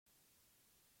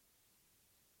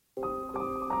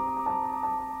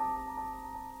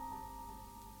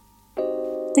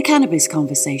The Cannabis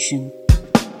Conversation.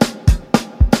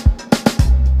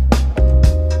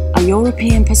 A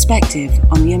European perspective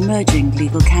on the emerging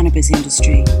legal cannabis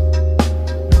industry.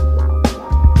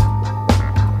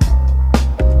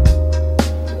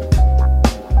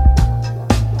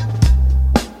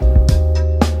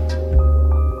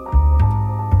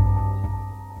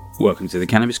 Welcome to the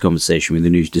Cannabis Conversation with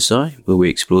Anuj Desai, where we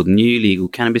explore the new legal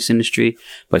cannabis industry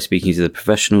by speaking to the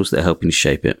professionals that are helping to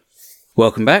shape it.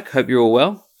 Welcome back. Hope you're all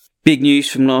well. Big news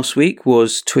from last week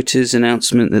was Twitter's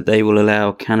announcement that they will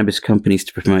allow cannabis companies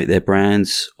to promote their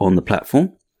brands on the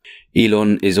platform.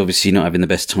 Elon is obviously not having the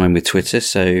best time with Twitter,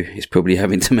 so he's probably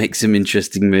having to make some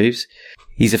interesting moves.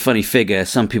 He's a funny figure.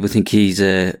 Some people think he's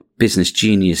a business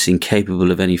genius,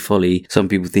 incapable of any folly. Some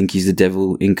people think he's the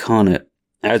devil incarnate.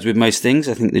 As with most things,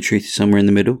 I think the truth is somewhere in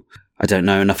the middle. I don't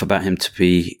know enough about him to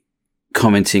be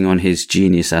commenting on his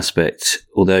genius aspect,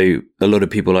 although a lot of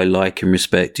people I like and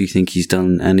respect do think he's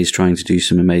done and is trying to do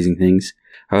some amazing things.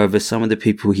 However, some of the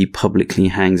people he publicly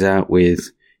hangs out with,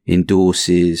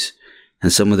 endorses, and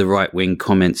some of the right-wing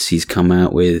comments he's come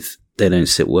out with, they don't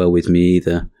sit well with me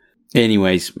either.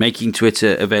 Anyways, making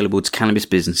Twitter available to cannabis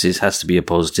businesses has to be a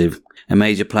positive. A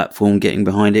major platform getting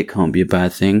behind it can't be a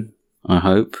bad thing, I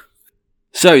hope.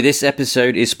 So this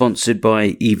episode is sponsored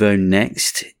by Evo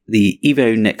Next. The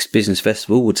Evo Next Business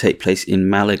Festival will take place in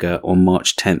Malaga on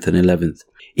March 10th and 11th.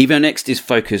 Evo Next is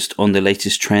focused on the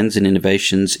latest trends and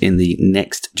innovations in the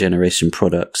next generation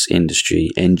products industry,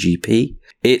 NGP.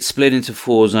 It's split into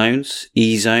 4 zones: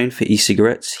 E zone for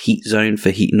e-cigarettes, heat zone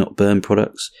for heat not burn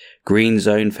products, green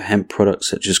zone for hemp products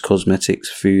such as cosmetics,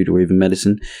 food or even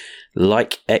medicine,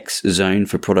 like X zone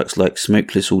for products like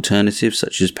smokeless alternatives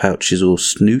such as pouches or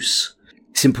snus.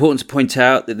 It's important to point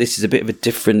out that this is a bit of a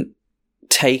different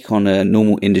take on a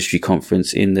normal industry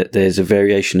conference in that there's a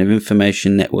variation of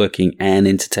information, networking and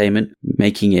entertainment,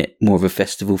 making it more of a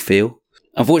festival feel.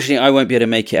 Unfortunately, I won't be able to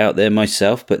make it out there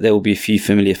myself, but there will be a few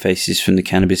familiar faces from the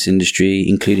cannabis industry,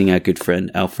 including our good friend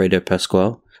Alfredo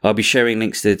Pascual. I'll be sharing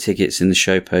links to the tickets in the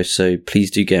show post, so please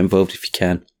do get involved if you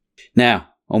can. Now,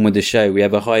 on with the show. We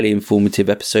have a highly informative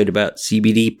episode about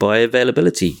CBD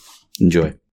bioavailability.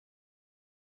 Enjoy.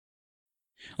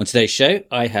 On today's show,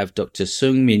 I have Dr.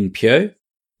 Min Pyo.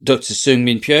 Dr.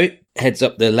 Min Pyo heads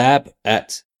up the lab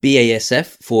at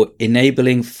BASF for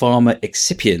enabling Pharma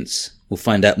Excipients. We'll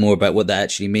find out more about what that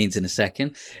actually means in a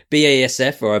second.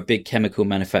 BASF are a big chemical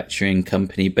manufacturing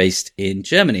company based in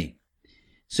Germany.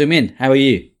 So Min, how are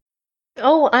you?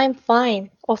 Oh, I'm fine.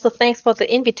 Also, thanks for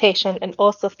the invitation and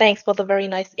also thanks for the very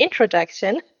nice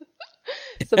introduction.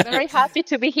 So very happy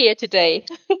to be here today.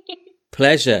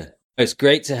 Pleasure. It's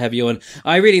great to have you on.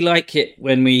 I really like it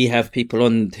when we have people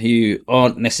on who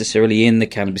aren't necessarily in the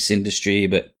cannabis industry,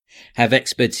 but have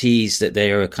expertise that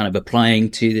they are kind of applying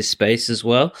to this space as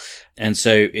well. And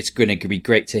so it's going to be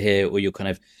great to hear all your kind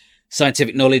of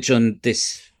scientific knowledge on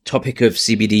this topic of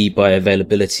CBD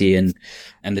bioavailability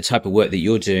and the type of work that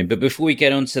you're doing. But before we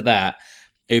get on to that,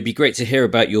 it would be great to hear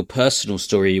about your personal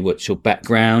story. What's your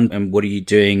background and what are you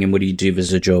doing and what do you do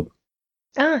as a job?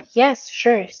 Yes,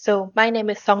 sure. So my name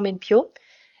is Min Pyo,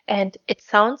 and it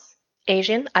sounds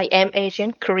Asian. I am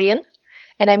Asian, Korean,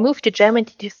 and I moved to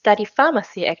Germany to study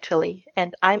pharmacy actually.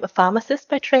 And I'm a pharmacist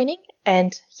by training.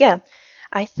 And yeah,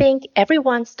 I think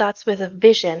everyone starts with a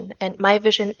vision, and my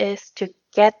vision is to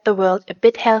get the world a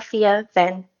bit healthier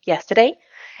than yesterday.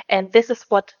 And this is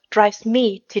what drives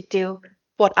me to do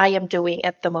what I am doing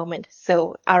at the moment.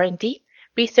 So R&D,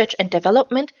 research and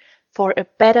development, for a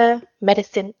better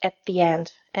medicine at the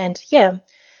end. And yeah,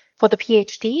 for the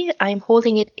PhD, I'm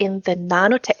holding it in the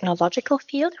nanotechnological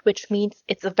field, which means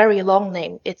it's a very long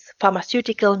name. It's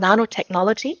pharmaceutical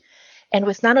nanotechnology. And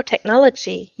with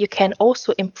nanotechnology, you can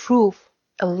also improve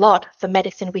a lot the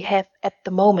medicine we have at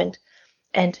the moment.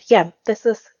 And yeah, this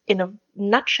is in a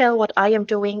nutshell what I am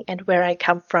doing and where I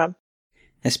come from.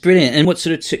 That's brilliant. And what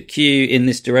sort of took you in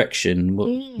this direction? What,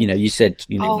 you said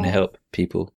you want to help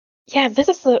people. Yeah, this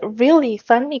is a really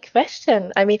funny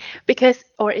question. I mean,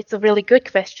 it's a really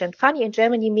good question. Funny in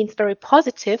Germany means very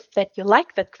positive, that you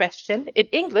like that question. In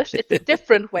English, it's a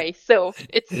different way. So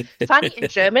it's funny in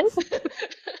German,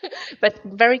 but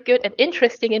very good and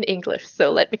interesting in English. So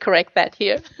let me correct that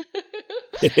here.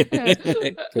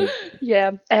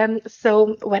 Yeah.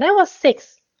 So when I was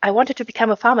 6, I wanted to become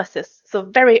a pharmacist. So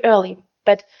very early,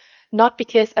 but not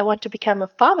because I want to become a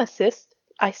pharmacist.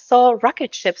 I saw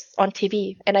rocket ships on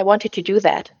TV and I wanted to do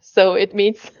that. So it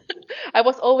means I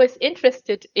was always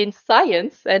interested in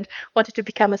science and wanted to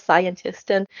become a scientist.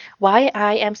 And why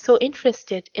I am so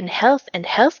interested in health and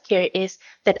healthcare is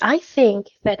that I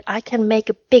think that I can make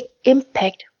a big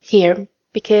impact here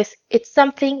because it's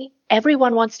something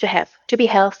everyone wants to have to be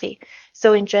healthy.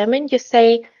 So in German, you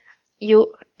say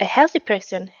a healthy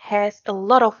person has a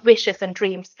lot of wishes and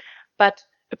dreams, but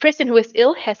a person who is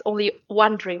ill has only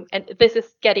one dream, and this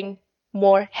is getting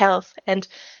more health. And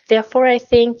therefore, I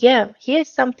think, yeah, here's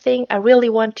something I really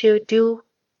want to do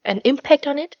an impact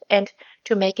on it and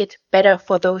to make it better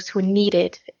for those who need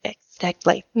it.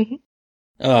 Exactly.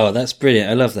 Oh, that's brilliant.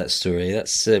 I love that story.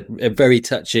 That's a very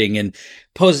touching and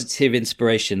positive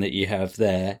inspiration that you have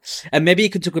there. And maybe you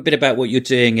could talk a bit about what you're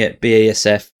doing at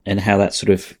BASF and how that's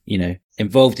sort of,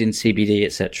 involved in CBD,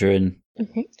 etc. And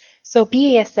So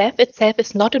BASF itself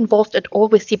is not involved at all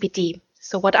with CBD.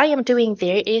 So what I am doing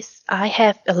there is I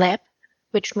have a lab,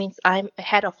 which means I'm a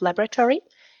head of laboratory,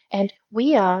 and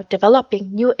we are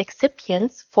developing new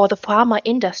excipients for the pharma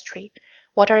industry.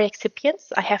 What are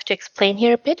excipients? I have to explain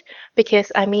here a bit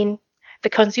because, the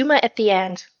consumer at the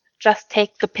end just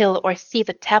take the pill or see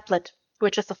the tablet,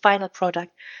 which is the final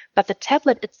product. But the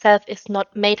tablet itself is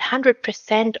not made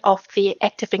 100% of the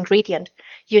active ingredient.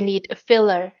 You need a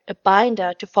filler, a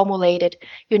binder to formulate it.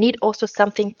 You need also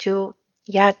something to,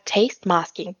 taste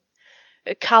masking,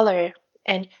 a color.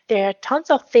 And there are tons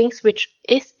of things which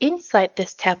is inside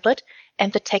this tablet,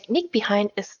 and the technique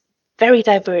behind is very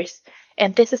diverse.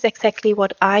 And this is exactly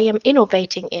what I am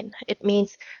innovating in. It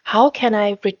means how can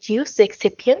I reduce the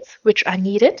excipients which are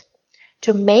needed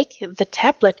to make the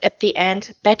tablet at the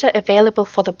end better available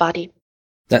for the body.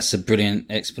 That's a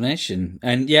brilliant explanation.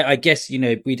 And yeah, I guess,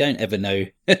 we don't ever know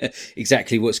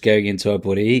exactly what's going into our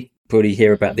body. Probably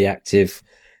hear about the active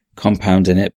compound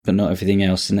in it, but not everything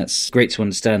else. And that's great to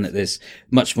understand that there's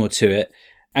much more to it.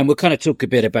 And we'll kind of talk a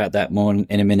bit about that more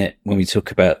in a minute when we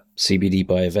talk about CBD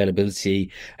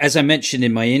bioavailability. As I mentioned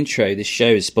in my intro, this show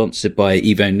is sponsored by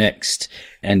Evo Next,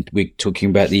 and we're talking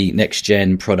about the Next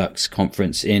Gen Products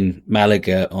Conference in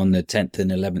Malaga on the 10th and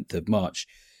 11th of March.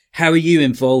 How are you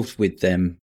involved with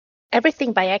them?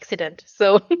 Everything by accident.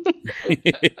 So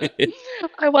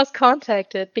I was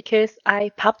contacted because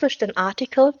I published an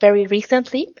article very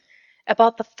recently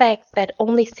about the fact that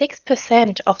only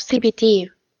 6% of CBD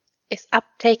is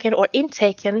uptaken or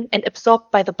intaken and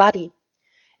absorbed by the body.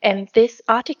 And this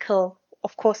article,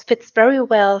 of course, fits very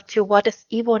well to what is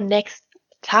Evo Next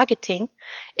targeting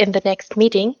in the next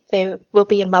meeting. They will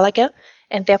be in Malaga,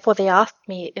 and therefore they asked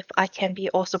me if I can be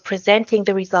also presenting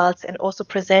the results and also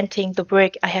presenting the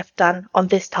work I have done on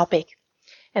this topic.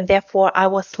 And therefore I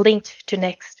was linked to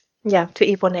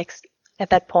Evo Next at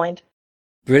that point.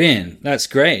 Brilliant. That's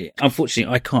great.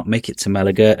 Unfortunately, I can't make it to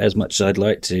Malaga as much as I'd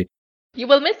like to. You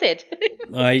will miss it.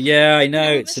 Yeah, I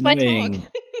know. It's annoying.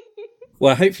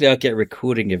 Well, hopefully I'll get a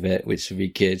recording of it, which would be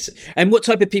good. And what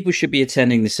type of people should be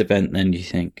attending this event then, do you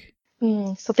think?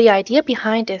 So the idea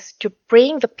behind is to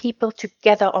bring the people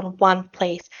together on one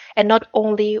place and not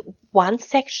only one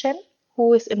section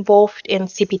who is involved in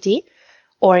CBD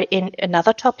or in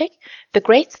another topic. The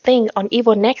great thing on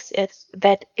Evo Next is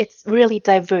that it's really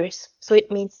diverse. So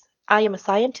it means I am a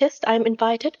scientist, I'm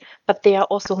invited, but there are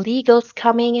also legals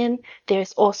coming in.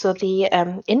 There's also the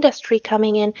industry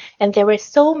coming in, and there were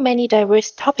so many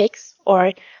diverse topics,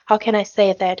 or how can I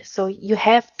say that? So you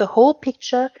have the whole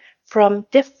picture from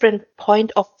different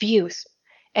point of views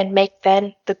and make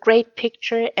then the great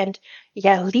picture and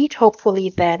lead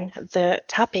hopefully then the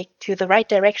topic to the right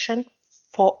direction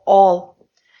for all.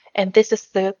 And this is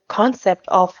the concept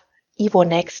of Evo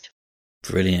Next.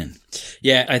 Brilliant.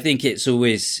 Yeah, I think it's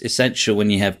always essential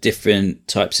when you have different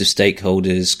types of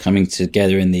stakeholders coming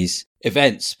together in these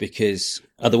events, because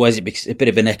otherwise it becomes a bit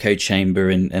of an echo chamber,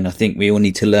 and I think we all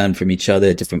need to learn from each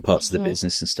other, different parts of the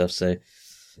business and stuff. So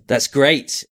that's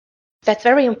great. That's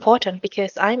very important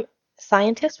because I'm a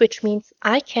scientist, which means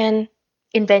I can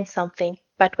invent something.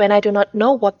 But when I do not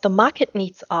know what the market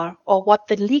needs are or what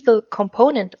the legal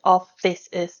component of this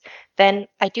is, then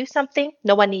I do something,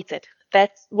 no one needs it.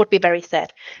 That would be very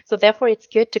sad. So therefore, it's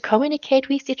good to communicate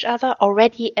with each other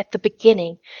already at the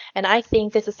beginning. And I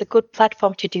think this is a good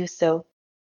platform to do so.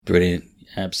 Brilliant.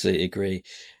 Absolutely agree.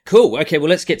 Cool. Okay, well,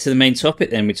 let's get to the main topic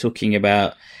then. We're talking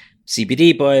about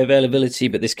CBD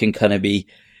bioavailability, but this can kind of be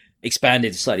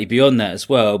expanded slightly beyond that as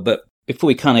well. But before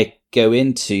we kind of go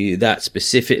into that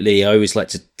specifically, I always like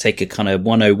to take a kind of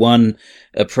 101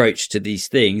 approach to these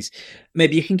things.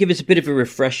 Maybe you can give us a bit of a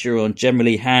refresher on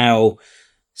generally how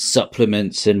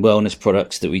supplements and wellness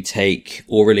products that we take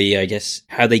orally, I guess,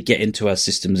 how they get into our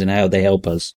systems and how they help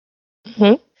us.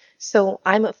 So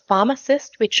I'm a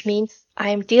pharmacist, which means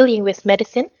I'm dealing with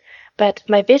medicine, but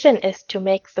my vision is to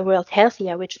make the world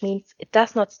healthier, which means it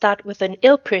does not start with an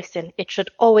ill person. It should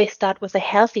always start with a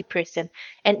healthy person.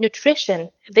 And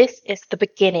nutrition, this is the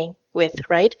beginning with,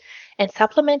 right? And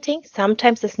supplementing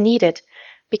sometimes is needed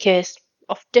because,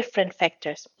 of different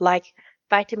factors, like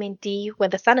vitamin D when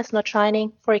the sun is not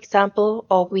shining, for example,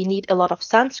 or we need a lot of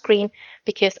sunscreen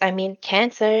because,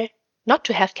 cancer, not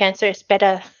to have cancer is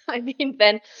better,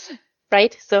 than,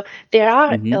 right? So there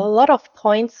are a Hmm. lot of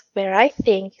points where I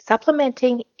think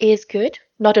supplementing is good,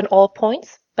 not in all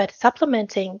points, but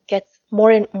supplementing gets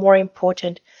more and more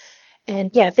important.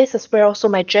 And yeah, this is where also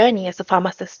my journey as a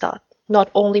pharmacist starts, not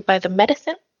only by the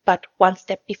medicine, but one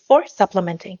step before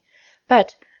supplementing.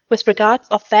 But with regards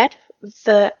of that,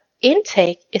 the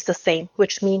intake is the same,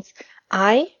 which means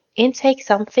I intake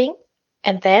something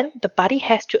and then the body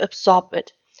has to absorb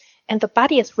it. And the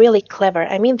body is really clever.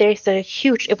 There is a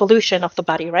huge evolution of the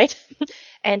body, right?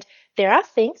 And there are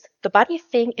things the body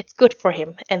think it's good for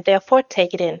him and therefore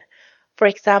take it in. For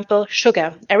example,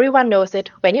 sugar. Everyone knows it.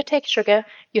 When you take sugar,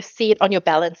 you see it on your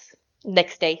balance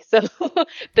next day. So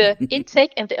the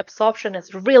intake and the absorption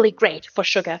is really great for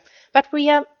sugar. But we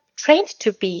are trained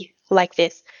to be like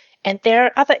this. And there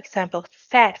are other examples.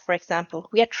 Fat, for example.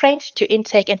 We are trained to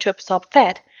intake and to absorb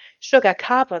fat, sugar,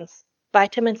 carbons,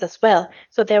 vitamins as well.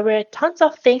 So there were tons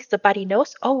of things the body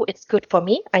knows, oh, it's good for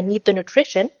me. I need the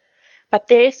nutrition. But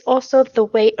there is also the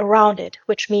way around it,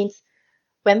 which means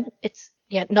when it's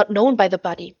not known by the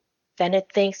body, then it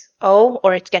thinks, oh,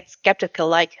 or it gets skeptical,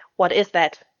 like, what is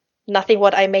that? Nothing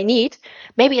what I may need.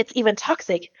 Maybe it's even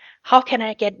toxic. How can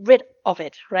I get rid of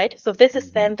it, right? So this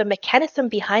is then the mechanism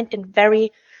behind in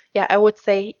very, I would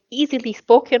say easily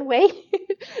spoken way,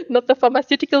 not the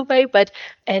pharmaceutical way,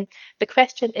 and the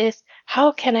question is,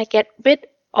 how can I get rid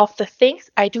of the things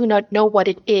I do not know what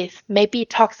it is, may be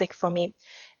toxic for me?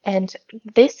 And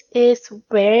this is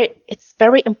where it's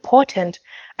very important.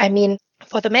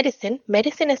 For the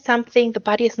medicine is something the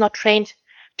body is not trained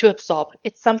to absorb.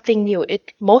 It's something new.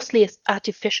 It mostly is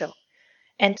artificial.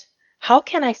 And how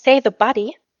can I say the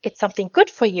body, it's something good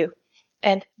for you?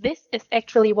 And this is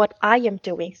actually what I am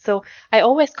doing. So I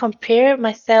always compare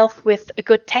myself with a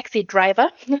good taxi driver,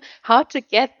 how to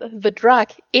get the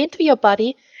drug into your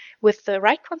body with the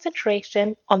right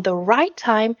concentration on the right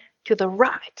time to the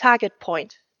right target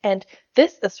point. And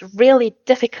this is really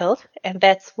difficult, and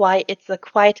that's why it's a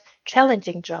quite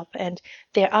challenging job. And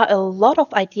there are a lot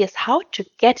of ideas how to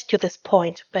get to this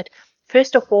point. But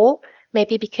first of all,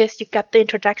 maybe because you got the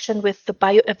introduction with the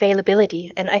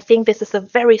bioavailability, and I think this is a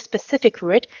very specific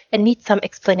word and needs some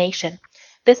explanation.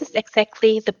 This is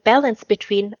exactly the balance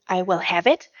between I will have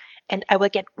it and I will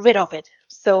get rid of it.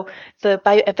 So the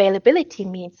bioavailability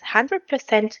means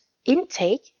 100%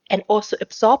 intake and also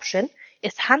absorption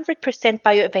is 100%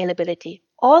 bioavailability.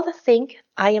 All the thing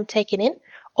I am taking in,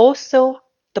 also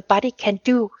the body can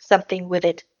do something with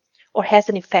it or has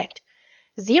an effect.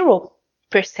 0%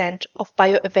 of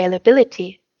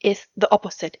bioavailability is the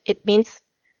opposite. It means,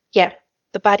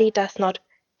 the body does not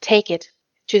take it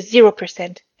to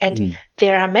 0%. And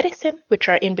there are medicine which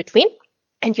are in between.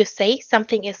 And you say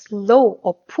something is low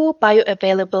or poor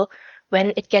bioavailable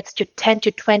when it gets to 10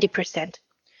 to 20%.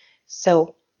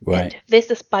 So, Right. and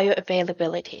this is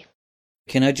bioavailability.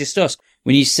 Can I just ask,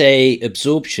 when you say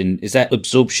absorption, is that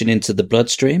absorption into the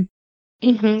bloodstream?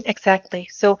 Exactly.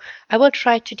 So I will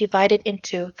try to divide it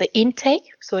into the intake.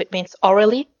 So it means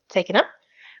orally taken up,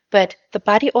 but the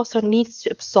body also needs to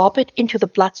absorb it into the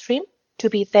bloodstream to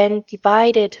be then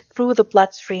divided through the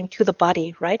bloodstream to the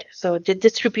body, right? So the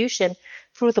distribution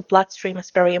through the bloodstream is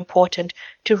very important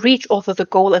to reach also the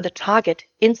goal and the target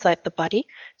inside the body.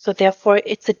 So therefore,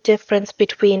 it's a difference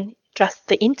between just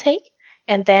the intake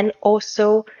and then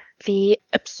also the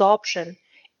absorption.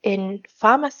 In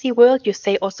pharmacy world, you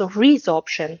say also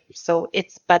resorption. So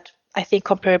but I think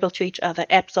comparable to each other,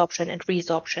 absorption and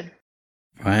resorption.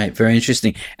 Right. Very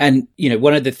interesting. And,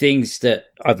 one of the things that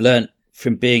I've learned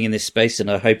from being in this space, and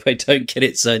I hope I don't get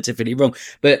it scientifically wrong,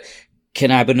 but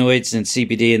cannabinoids and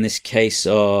CBD in this case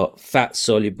are fat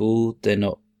soluble. They're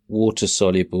not water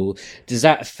soluble. Does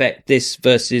that affect this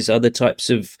versus other types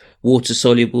of water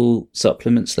soluble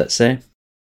supplements, let's say?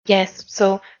 Yes.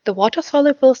 So the water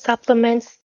soluble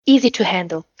supplements, easy to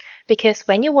handle, because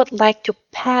when you would like to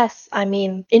pass,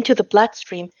 into the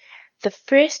bloodstream, the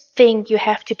first thing you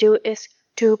have to do is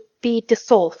to be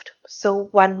dissolved. So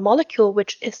one molecule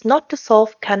which is not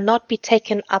dissolved cannot be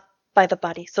taken up by the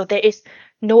body. So there is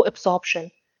no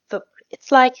absorption. So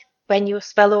it's like when you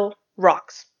swallow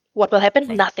rocks. What will happen?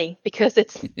 Right. Nothing, because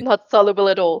it's not soluble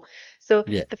at all. So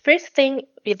Yeah. the first thing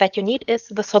that you need is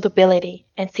the solubility.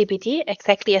 And CBD,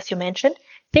 exactly as you mentioned,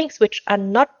 things which are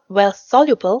not well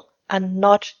soluble are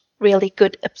not really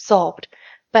good absorbed.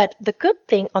 But the good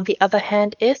thing, on the other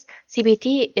hand, is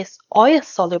CBD is oil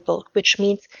soluble, which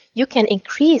means you can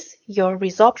increase your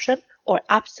resorption or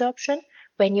absorption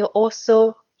when you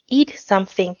also eat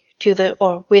something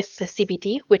with the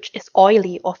CBD, which is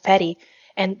oily or fatty.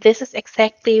 And this is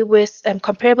exactly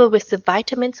comparable with the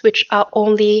vitamins, which are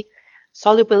only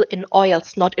soluble in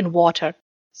oils, not in water.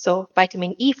 So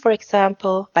vitamin E, for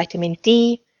example, vitamin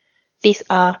D, these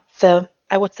are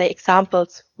I would say,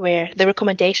 examples where the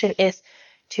recommendation is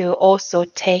to also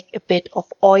take a bit of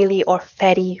oily or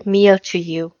fatty meal to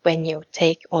you when you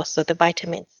take also the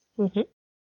vitamins. Mm-hmm.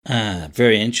 Ah,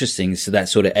 very interesting. So that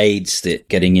sort of aids it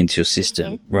getting into your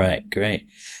system. Mm-hmm. Right, great.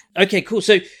 Okay, cool.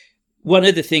 So one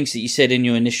of the things that you said in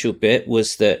your initial bit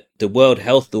was that the World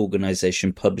Health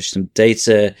Organization published some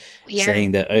data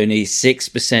saying that only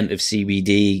 6% of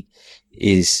CBD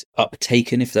is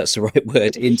uptaken, if that's the right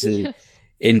word,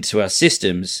 into our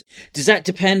systems. Does that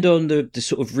depend on the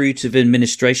sort of route of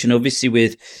administration? Obviously,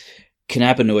 with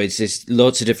cannabinoids, there's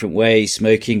lots of different ways: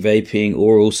 smoking, vaping,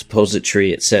 oral,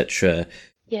 suppository, etc.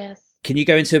 Yes. Can you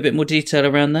go into a bit more detail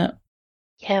around that?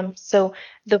 Yeah. So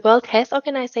the World Health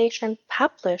Organization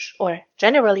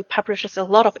generally publishes a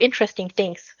lot of interesting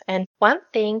things. And one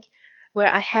thing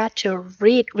where I had to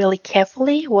read really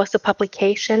carefully was a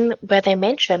publication where they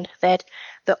mentioned that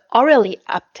the orally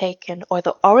uptaken or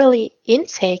the orally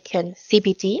intaken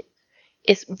CBD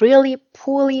is really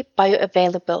poorly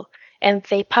bioavailable. And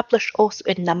they publish also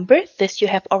a number, this you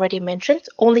have already mentioned,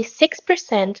 only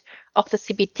 6% of the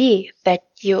CBD that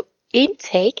you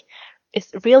intake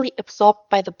is really absorbed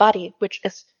by the body, which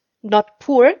is not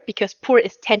poor, because poor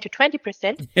is 10 to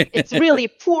 20%. It's really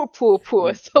poor.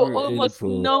 So almost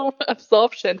no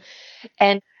absorption.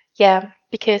 And yeah,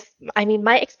 because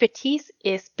my expertise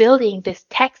is building these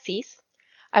taxis.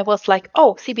 I was like,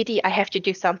 oh, CBD, I have to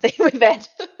do something with that.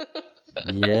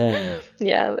 Yeah.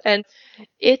 Yeah, and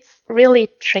it's really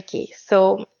tricky.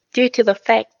 So due to the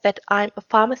fact that I'm a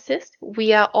pharmacist,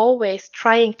 we are always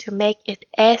trying to make it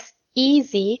as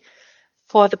easy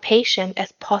for the patient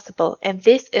as possible. And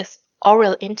this is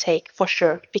oral intake for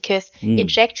sure, because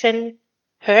injection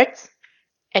hurts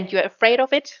and you're afraid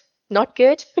of it. Not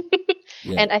good.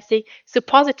 Yeah. And I think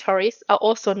suppositories are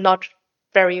also not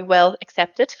very well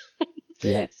accepted.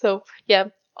 Yeah. So yeah,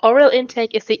 oral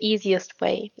intake is the easiest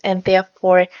way. And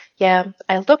therefore, I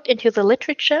looked into the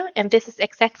literature, and this is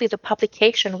exactly the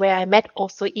publication where I met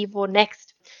also Ivo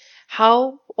next.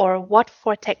 How or what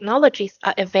for technologies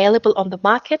are available on the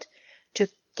market to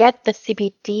get the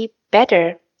CBD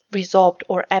better resorbed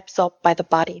or absorbed by the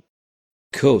body.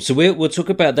 Cool. So we'll talk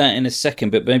about that in a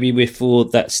second, but maybe before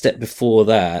that,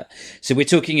 so we're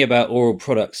talking about oral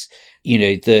products. You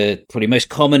know, the probably most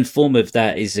common form of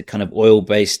that is a kind of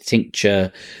oil-based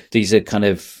tincture. These are kind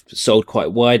of sold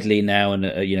quite widely now,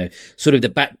 and sort of the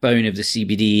backbone of the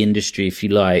CBD industry, if you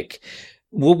like.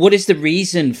 What is the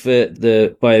reason for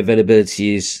the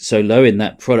bioavailability is so low in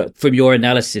that product from your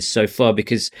analysis so far?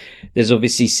 Because there's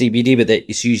obviously CBD, but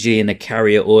it's usually in a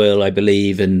carrier oil, I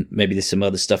believe, and maybe there's some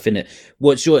other stuff in it.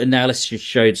 What's your analysis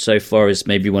showed so far as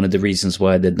maybe one of the reasons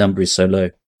why the number is so low?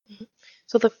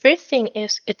 So the first thing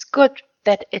is it's good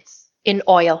that it's in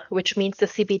oil, which means the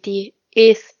CBD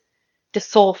is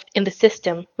dissolved in the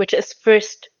system, which is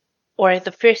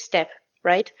the first step,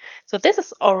 right? So this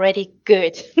is already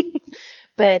good.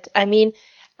 But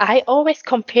I always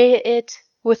compare it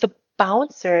with a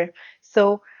bouncer.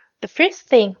 So the first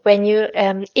thing when you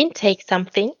intake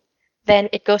something, then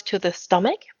it goes to the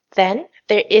stomach. Then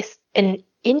there is an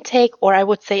intake, or I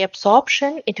would say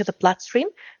absorption, into the bloodstream.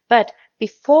 But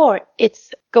before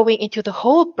it's going into the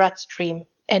whole bloodstream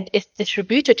and is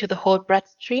distributed to the whole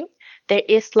bloodstream, there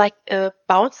is like a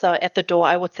bouncer at the door,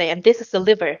 I would say, and this is the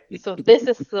liver. So this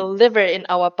is the liver in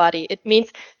our body. It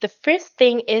means the first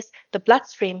thing is the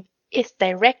bloodstream is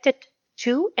directed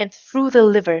to and through the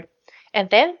liver. And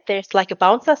then there's like a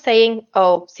bouncer saying,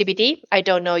 oh, CBD, I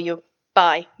don't know you.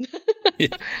 Bye.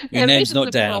 Your name's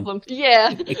not Dan. Problem.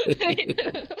 Yeah.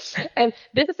 And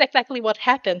this is exactly what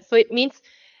happens. So it means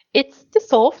it's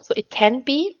dissolved, so it can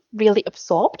be really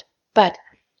absorbed, but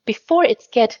before it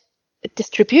gets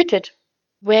distributed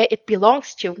where it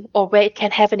belongs to or where it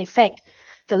can have an effect,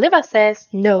 the liver says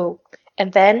no.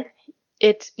 And then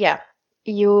I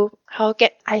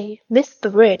missed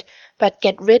the word, but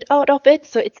get rid out of it.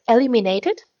 So it's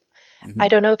eliminated. Mm-hmm. I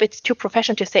don't know if it's too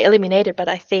professional to say eliminated, but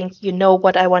I think you know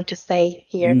what I want to say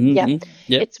here. Mm-hmm. Yeah.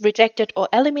 Yep. It's rejected or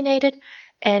eliminated.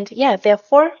 And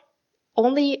therefore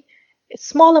only a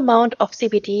small amount of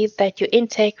CBD that you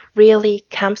intake really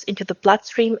comes into the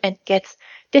bloodstream and gets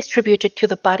distributed to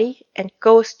the body and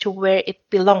goes to where it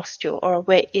belongs to or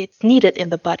where it's needed in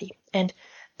the body. And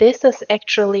this is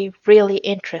actually really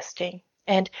interesting.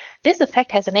 And this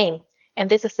effect has a name. And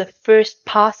this is the first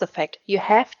pass effect. You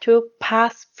have to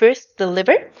pass first the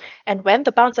liver. And when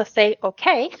the bouncers say,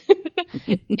 okay,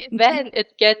 then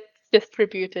it gets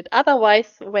distributed.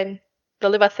 Otherwise, when the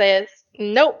liver says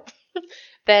no,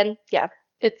 then yeah,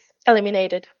 it's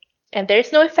eliminated and there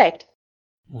is no effect.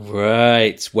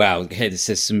 Right. Wow. Okay, this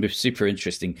is super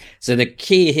interesting. So the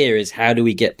key here is, how do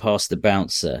we get past the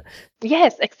bouncer?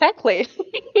 Yes, exactly.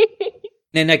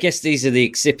 And I guess these are the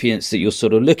excipients that you're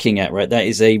sort of looking at, right? That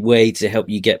is a way to help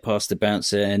you get past the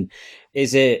bouncer. And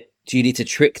do you need to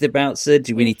trick the bouncer?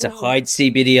 Do we need to hide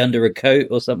CBD under a coat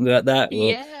or something like that?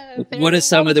 Or Yeah. what are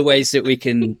some of the ways that we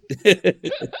can?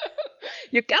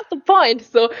 You got the point.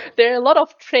 So there are a lot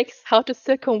of tricks how to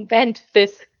circumvent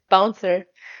this bouncer.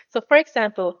 So for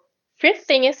example, first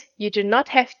thing is you do not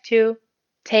have to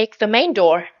take the main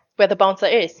door where the bouncer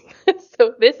is.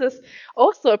 So this is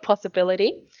also a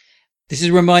possibility. This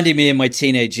is reminding me of my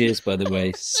teenage years, by the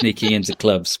way, sneaking into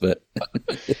clubs. But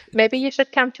maybe you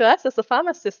should come to us as a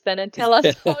pharmacist then and tell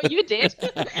us how you did.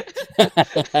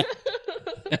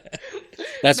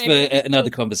 That's for another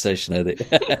conversation, I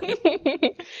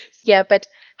think. Yeah, but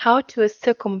how to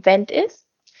circumvent is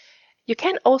you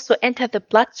can also enter the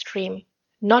bloodstream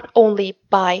not only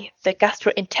by the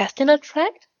gastrointestinal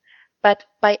tract, but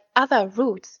by other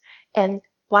routes. And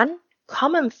one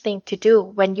common thing to do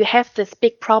when you have this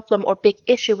big problem or big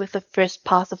issue with the first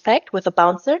pass effect with a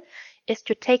bouncer is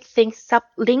to take things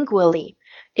sublingually.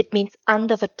 It means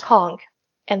under the tongue.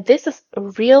 And this is a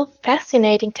real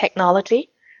fascinating technology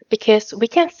because we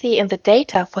can see in the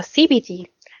data for CBD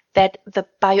that the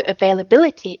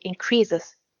bioavailability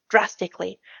increases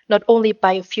drastically, not only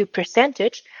by a few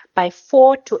percentage, by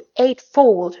 4 to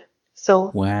 8-fold.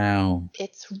 So wow,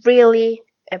 it's really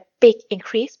a big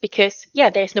increase because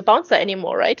there's no bouncer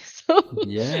anymore, right? So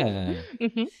yeah.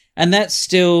 And that's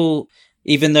still,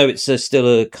 even though it's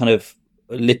still a kind of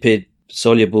lipid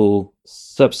soluble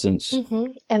substance.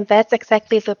 And that's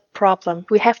exactly the problem.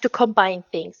 We have to combine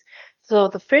things. So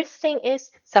the first thing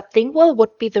is sublingual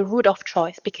would be the route of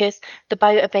choice because the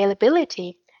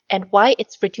bioavailability and why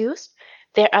it's reduced,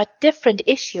 there are different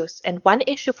issues. And one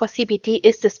issue for CBD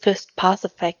is this first pass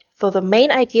effect. So the main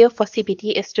idea for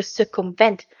CBD is to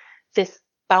circumvent this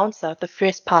bouncer, the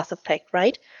first pass effect,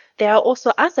 right? There are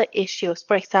also other issues,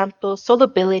 for example,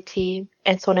 solubility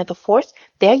and so on and so forth.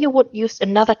 There you would use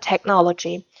another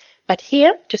technology. But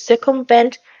here, to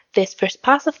circumvent this first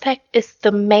pass effect is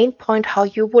the main point how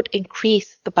you would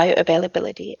increase the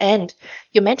bioavailability. And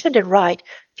you mentioned it right,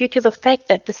 due to the fact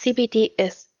that the CBD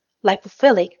is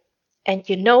lipophilic, and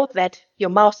you know that your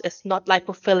mouth is not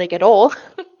lipophilic at all.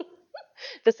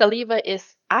 The saliva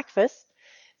is aqueous.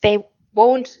 They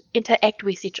won't interact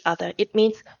with each other. It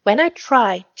means when I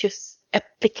try to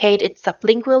applicate it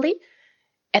sublingually,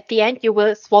 at the end you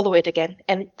will swallow it again.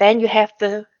 And then you have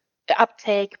the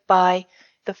uptake by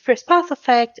the first pass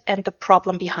effect and the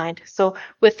problem behind. So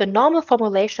with the normal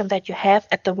formulation that you have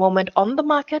at the moment on the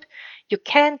market, you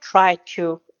can try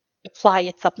to apply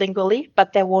it sublingually,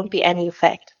 but there won't be any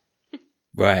effect.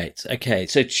 Right. Okay.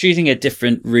 So choosing a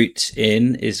different route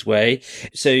in is way.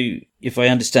 So if I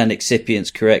understand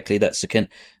excipients correctly, that's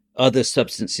other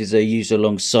substances are used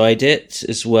alongside it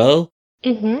as well.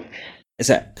 Is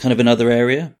that kind of another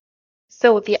area?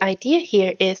 So the idea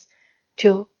here is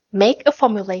to make a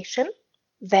formulation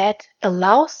that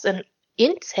allows an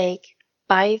intake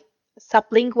by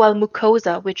sublingual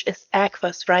mucosa, which is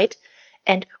aqueous, right?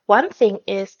 And one thing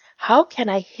is, how can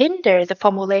I hinder the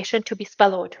formulation to be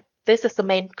swallowed? This is the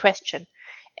main question.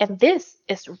 And this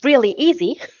is really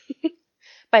easy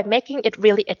by making it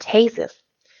really adhesive.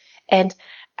 And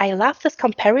I love this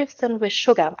comparison with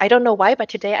sugar. I don't know why, but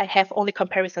today I have only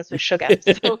comparisons with sugar.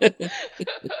 So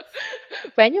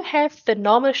when you have the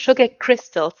normal sugar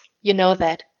crystals, you know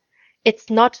that it's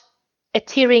not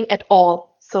adhering at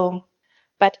all. So,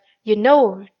 but you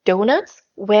know donuts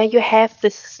where you have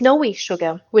this snowy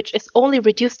sugar, which is only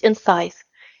reduced in size,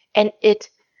 and it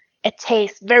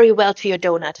tastes very well to your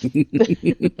donut.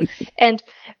 And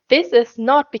this is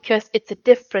not because it's a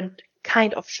different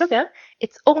kind of sugar,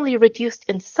 it's only reduced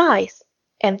in size.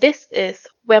 And this is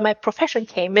where my profession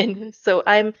came in. So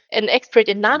I'm an expert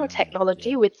in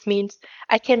nanotechnology, which means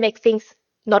I can make things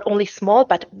not only small,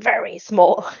 but very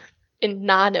small in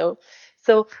nano.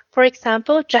 So for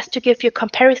example, just to give you a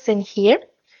comparison here,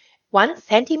 1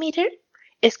 centimeter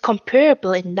is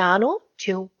comparable in nano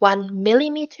to 1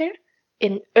 millimeter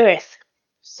in Earth.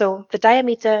 So the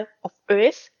diameter of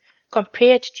Earth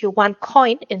compared to 1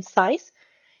 coin in size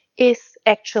is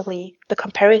actually the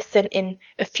comparison in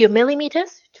a few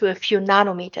millimeters to a few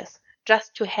nanometers,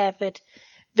 just to have it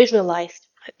visualized.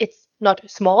 It's not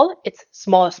small, it's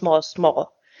small, small,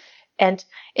 small. And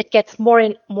it gets more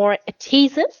and more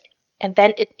adhesive, and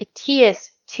then it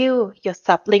adheres to your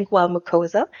sublingual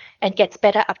mucosa and gets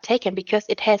better uptaken because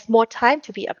it has more time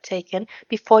to be uptaken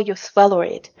before you swallow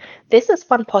it. This is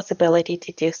one possibility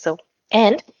to do so.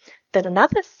 And then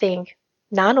another thing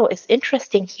nano is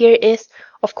interesting here is,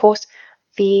 of course,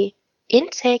 the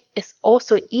intake is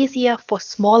also easier for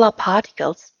smaller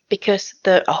particles because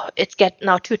it's get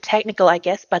now too technical, I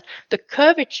guess, but the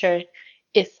curvature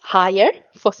is higher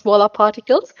for smaller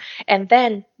particles, and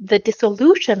then the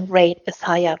dissolution rate is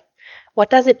higher. What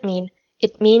does it mean?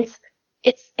 It means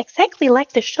it's exactly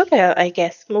like the sugar, I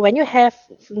guess. When you have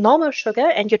normal sugar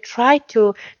and you try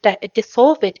to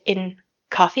dissolve it in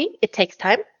coffee, it takes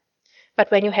time.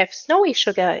 But when you have snowy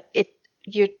sugar,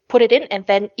 you put it in and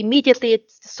then immediately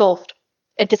it's dissolved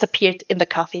and disappeared in the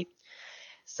coffee.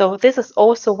 So this is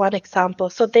also one example.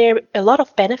 So there are a lot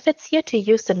of benefits here to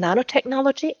use the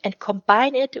nanotechnology and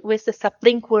combine it with the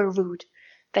sublingual route,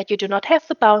 that you do not have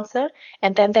the bouncer,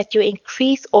 and then that you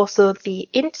increase also the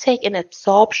intake and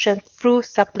absorption through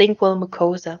sublingual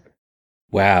mucosa.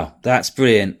 Wow, that's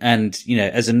brilliant. And,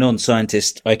 as a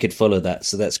non-scientist, I could follow that.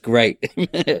 So that's great.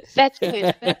 That's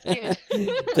good. That's good.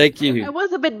 Thank you. I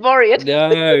was a bit worried.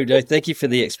 No, thank you for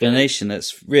the explanation.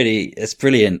 That's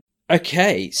brilliant.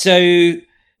 Okay, so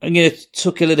I'm going to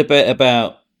talk a little bit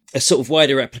about a sort of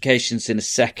wider applications in a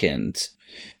second,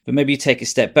 but maybe you take a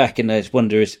step back, and I just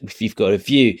wonder if you've got a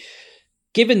view.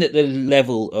 Given that the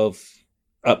level of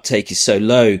uptake is so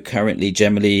low currently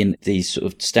generally in these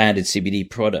sort of standard CBD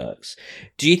products,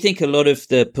 do you think a lot of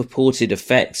the purported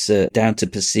effects are down to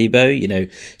placebo?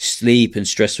 Sleep and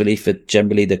stress relief are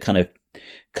generally the kind of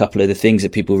couple of the things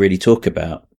that people really talk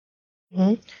about.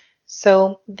 Mm-hmm.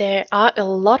 So there are a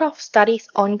lot of studies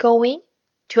ongoing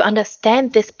to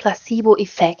understand this placebo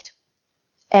effect.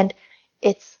 And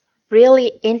it's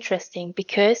really interesting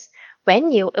because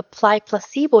when you apply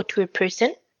placebo to a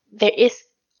person, there is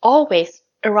always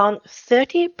around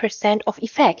 30% of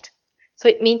effect. So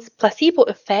it means placebo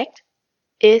effect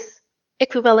is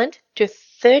equivalent to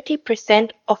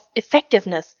 30% of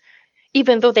effectiveness,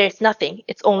 even though there's nothing.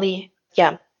 It's only,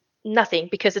 nothing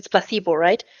because it's placebo,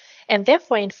 right? And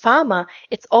therefore in pharma,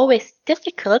 it's always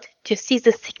difficult to see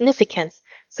the significance.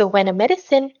 So when a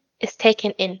medicine is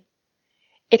taken in,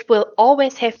 it will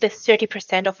always have this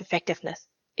 30% of effectiveness,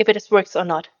 if it works or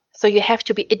not. So you have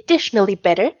to be additionally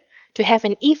better to have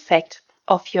an effect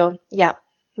of your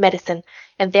medicine.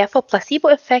 And therefore placebo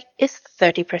effect is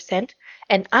 30%.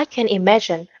 And I can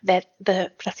imagine that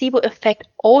the placebo effect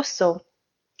also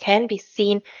can be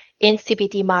seen in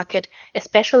CBD market,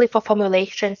 especially for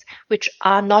formulations which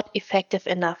are not effective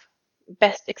enough.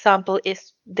 Best example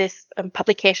is this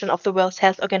publication of the World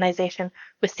Health Organization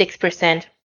with 6%.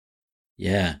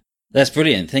 Yeah, that's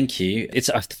brilliant. Thank you.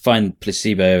 I find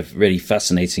placebo a really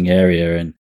fascinating area.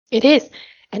 And it is.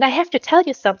 And I have to tell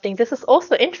you something. This is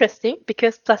also interesting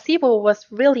because placebo was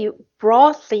really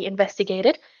broadly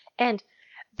investigated, and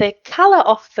the color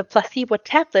of the placebo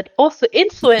tablet also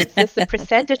influences the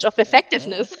percentage of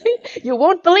effectiveness. You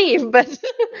won't believe, but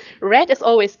red is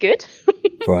always good.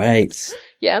 Right.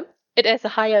 Yeah, it has a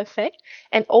higher effect.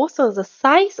 And also the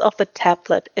size of the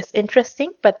tablet is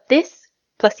interesting, but this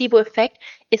placebo effect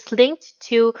is linked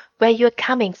to where you're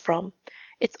coming from.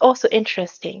 It's also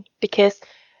interesting because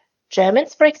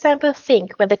Germans, for example,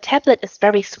 think when the tablet is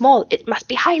very small, it must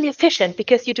be highly efficient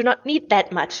because you do not need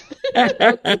that much. But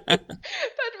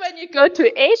when you go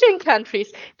to Asian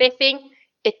countries, they think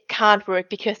it can't work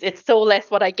because it's so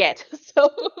less what I get. So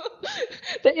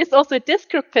there is also a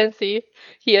discrepancy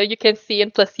here you can see in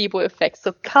placebo effects.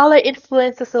 So color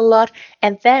influences a lot.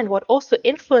 And then what also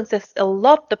influences a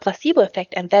lot the placebo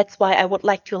effect, and that's why I would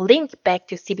like to link back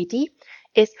to CBD,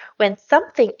 is when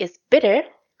something is bitter,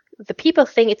 the people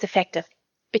think it's effective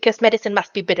because medicine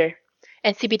must be bitter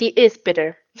and CBD is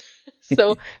bitter.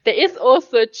 So there is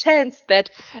also a chance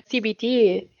that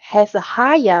CBD has a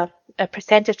higher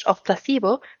percentage of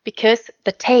placebo because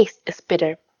the taste is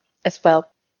bitter as well.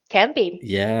 Can be.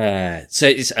 Yeah. So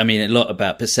it's, a lot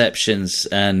about perceptions,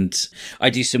 and I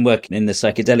do some work in the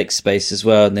psychedelic space as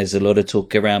well. And there's a lot of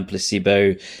talk around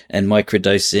placebo and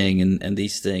microdosing and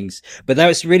these things. But that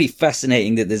was really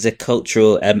fascinating that there's a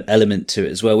cultural element to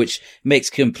it as well, which makes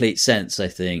complete sense, I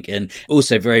think. And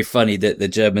also very funny that the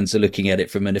Germans are looking at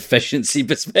it from an efficiency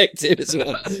perspective as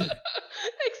well.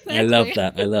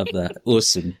 Exactly. I love that.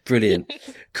 Awesome. Brilliant.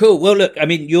 Cool. Well, look,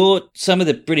 some of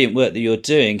the brilliant work that you're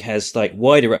doing has like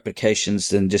wider applications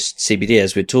than just CBD,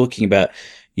 as we're talking about.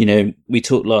 We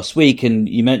talked last week and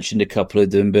you mentioned a couple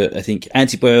of them, but I think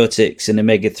antibiotics and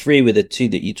omega-3 were the two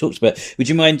that you talked about. Would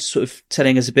you mind sort of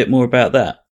telling us a bit more about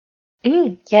that?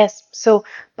 Yes. So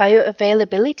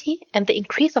bioavailability and the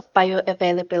increase of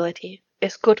bioavailability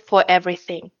is good for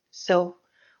everything. So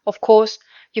Of course,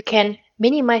 you can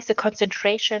minimize the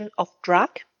concentration of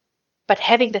drug, but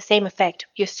having the same effect.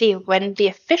 You see, when the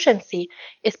efficiency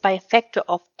is by a factor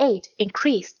of 8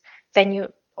 increased, then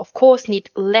you, of course, need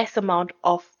less amount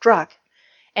of drug.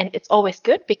 And it's always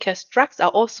good because drugs are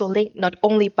also linked not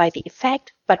only by the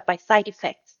effect, but by side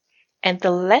effects. And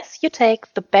the less you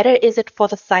take, the better is it for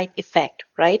the side effect,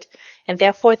 right? And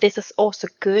therefore, this is also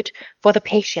good for the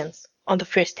patients on the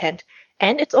first hand.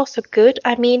 And it's also good,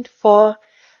 for,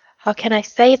 how can I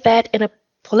say that in a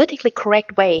politically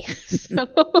correct way? So,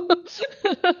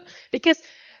 because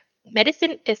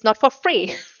medicine is not for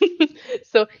free.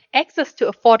 So access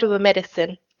to affordable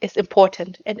medicine is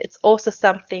important. And it's also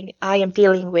something I am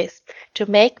dealing with to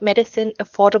make medicine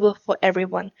affordable for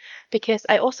everyone. Because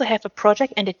I also have a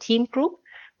project and a team group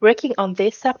working on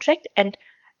this subject. And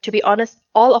to be honest,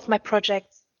 all of my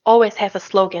projects always have a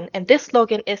slogan. And this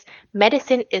slogan is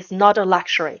medicine is not a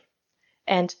luxury.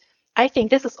 And I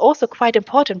think this is also quite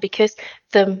important because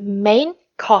the main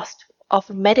cost of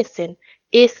medicine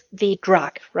is the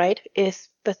drug, right? Is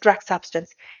the drug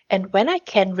substance. And when I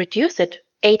can reduce it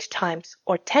 8 times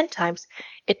or 10 times,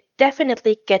 it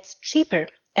definitely gets cheaper.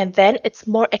 And then it's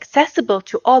more accessible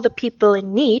to all the people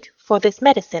in need for this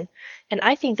medicine. And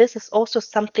I think this is also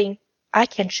something I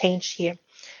can change here.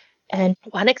 And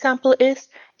one example is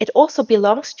it also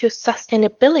belongs to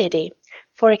sustainability.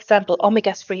 For example,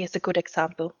 omega-3 is a good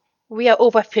example. We are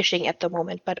overfishing at the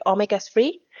moment, but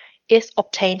omega-3 is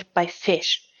obtained by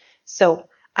fish. So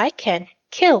I can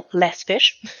kill less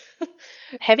fish,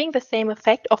 having the same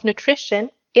effect of nutrition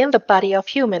in the body of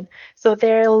human. So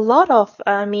there are a lot of,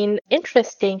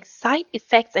 interesting side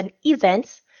effects and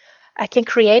events I can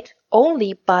create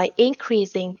only by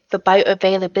increasing the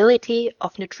bioavailability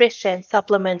of nutrition,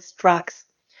 supplements, drugs.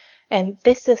 And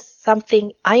this is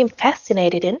something I am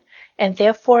fascinated in. And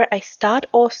therefore, I start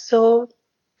also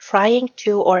trying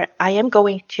to, or I am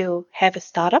going to have a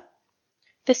startup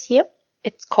this year.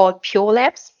 It's called Pure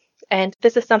Labs. And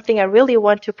this is something I really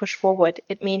want to push forward.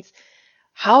 It means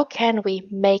how can we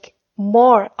make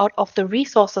more out of the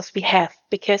resources we have?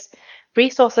 Because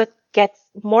resources gets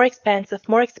more expensive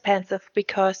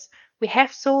because we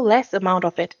have so less amount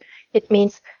of it. It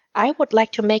means I would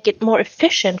like to make it more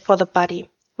efficient for the body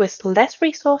with less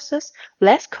resources,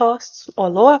 less costs or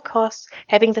lower costs,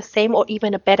 having the same or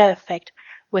even a better effect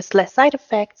with less side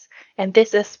effects. And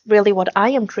this is really what I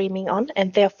am dreaming on.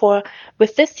 And therefore,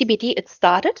 with this CBD, it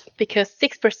started because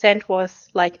 6% was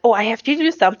like, oh, I have to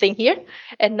do something here.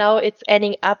 And now it's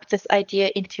ending up this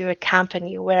idea into a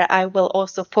company where I will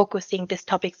also focusing these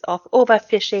topics of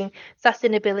overfishing,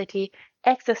 sustainability,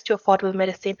 access to affordable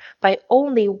medicine by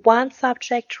only one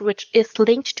subject, which is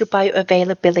linked to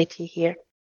bioavailability here.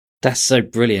 That's so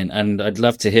brilliant. And I'd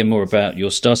love to hear more about your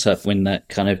startup when that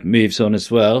kind of moves on as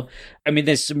well. I mean,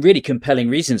 there's some really compelling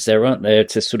reasons there, aren't there,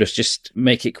 to sort of just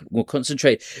make it more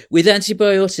concentrate. With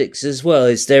antibiotics as well,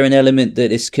 is there an element that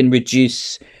this can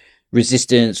reduce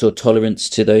resistance or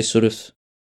tolerance to those sort of?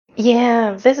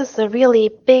 Yeah, this is a really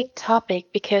big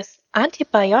topic because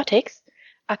antibiotics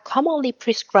are commonly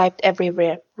prescribed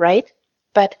everywhere, right?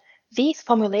 But these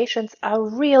formulations are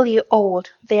really old.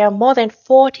 They are more than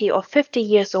 40 or 50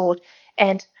 years old.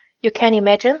 And you can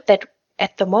imagine that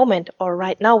at the moment or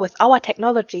right now with our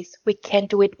technologies, we can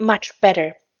do it much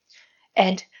better.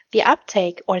 And the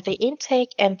uptake or the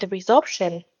intake and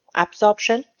the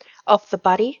absorption of the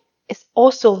body is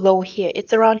also low here.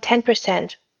 It's around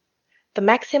 10%. The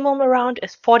maximum around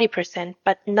is 40%,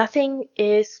 but nothing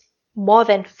is more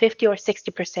than 50 or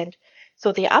 60%.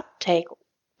 So the uptake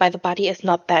by the body is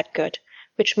not that good,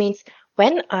 which means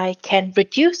when I can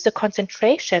reduce the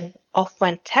concentration of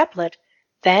one tablet,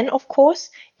 then of course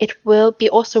it will be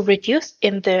also reduced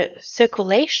in the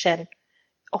circulation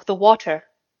of the water.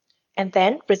 And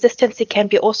then resistance can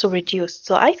be also reduced.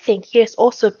 So I think here's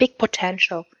also a big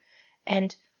potential.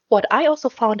 And what I also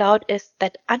found out is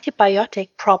that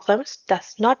antibiotic problems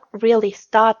does not really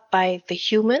start by the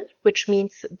human, which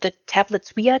means the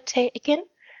tablets we are taking,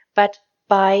 but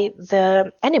by the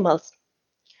animals,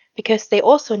 because they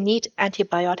also need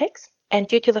antibiotics. And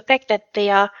due to the fact that they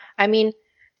are,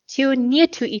 too near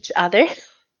to each other,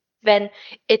 then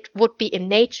it would be in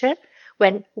nature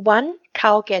when one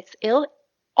cow gets ill,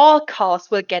 all cows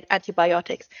will get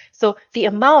antibiotics. So the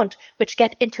amount which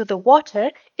get into the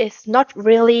water is not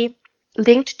really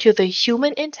linked to the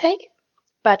human intake,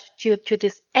 but to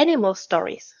these animal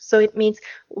stories. So it means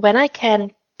when I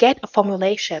can get a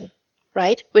formulation,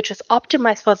 right, which is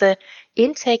optimized for the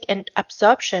intake and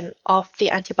absorption of the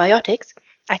antibiotics,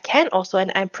 I can also,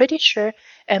 and I'm pretty sure,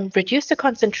 reduce the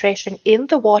concentration in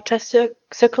the water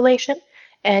circulation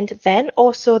And then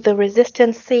also the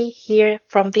resistancy here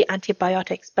from the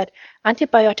antibiotics. But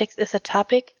antibiotics is a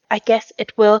topic, I guess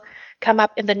it will come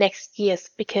up in the next years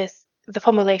because the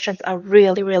formulations are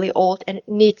really, really old and it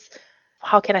needs,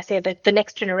 how can I say that, the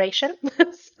next generation.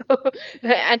 So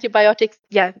antibiotics,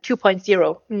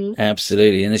 2.0. Mm.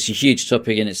 Absolutely. And it's a huge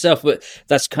topic in itself, but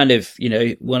that's kind of,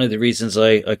 one of the reasons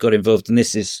I got involved in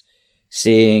this is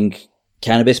seeing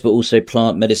cannabis, but also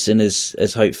plant medicine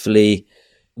as hopefully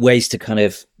ways to kind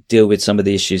of deal with some of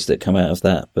the issues that come out of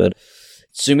that. But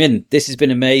Min, this has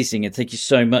been amazing. And thank you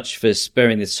so much for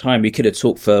sparing this time. We could have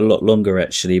talked for a lot longer,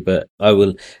 actually, but I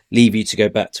will leave you to go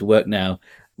back to work now.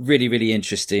 Really, really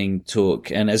interesting talk.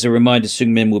 And as a reminder,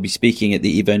 Min will be speaking at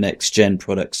the Evo Next Gen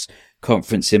Products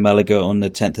Conference in Malaga on the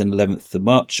 10th and 11th of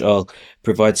March. I'll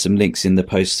provide some links in the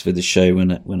posts for the show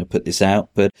when I put this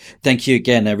out. But thank you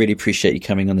again. I really appreciate you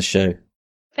coming on the show.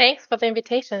 Thanks for the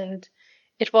invitation.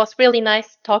 It was really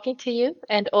nice talking to you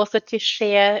and also to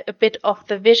share a bit of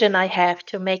the vision I have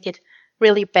to make it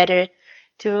really better,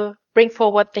 to bring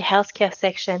forward the healthcare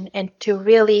section and to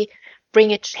really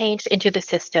bring a change into the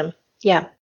system. Yeah.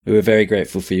 We were very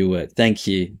grateful for your work. Thank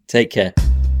you. Take care.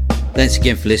 Thanks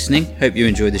again for listening. Hope you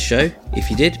enjoyed the show.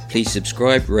 If you did, please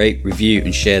subscribe, rate, review,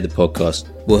 and share the podcast.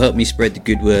 It will help me spread the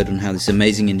good word on how this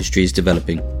amazing industry is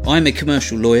developing. I'm a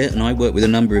commercial lawyer and I work with a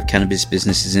number of cannabis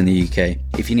businesses in the UK.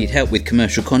 If you need help with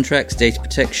commercial contracts, data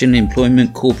protection,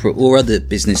 employment, corporate, or other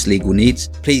business legal needs,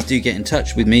 please do get in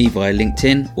touch with me via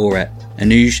LinkedIn or at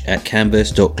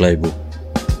anuj@canvas.global.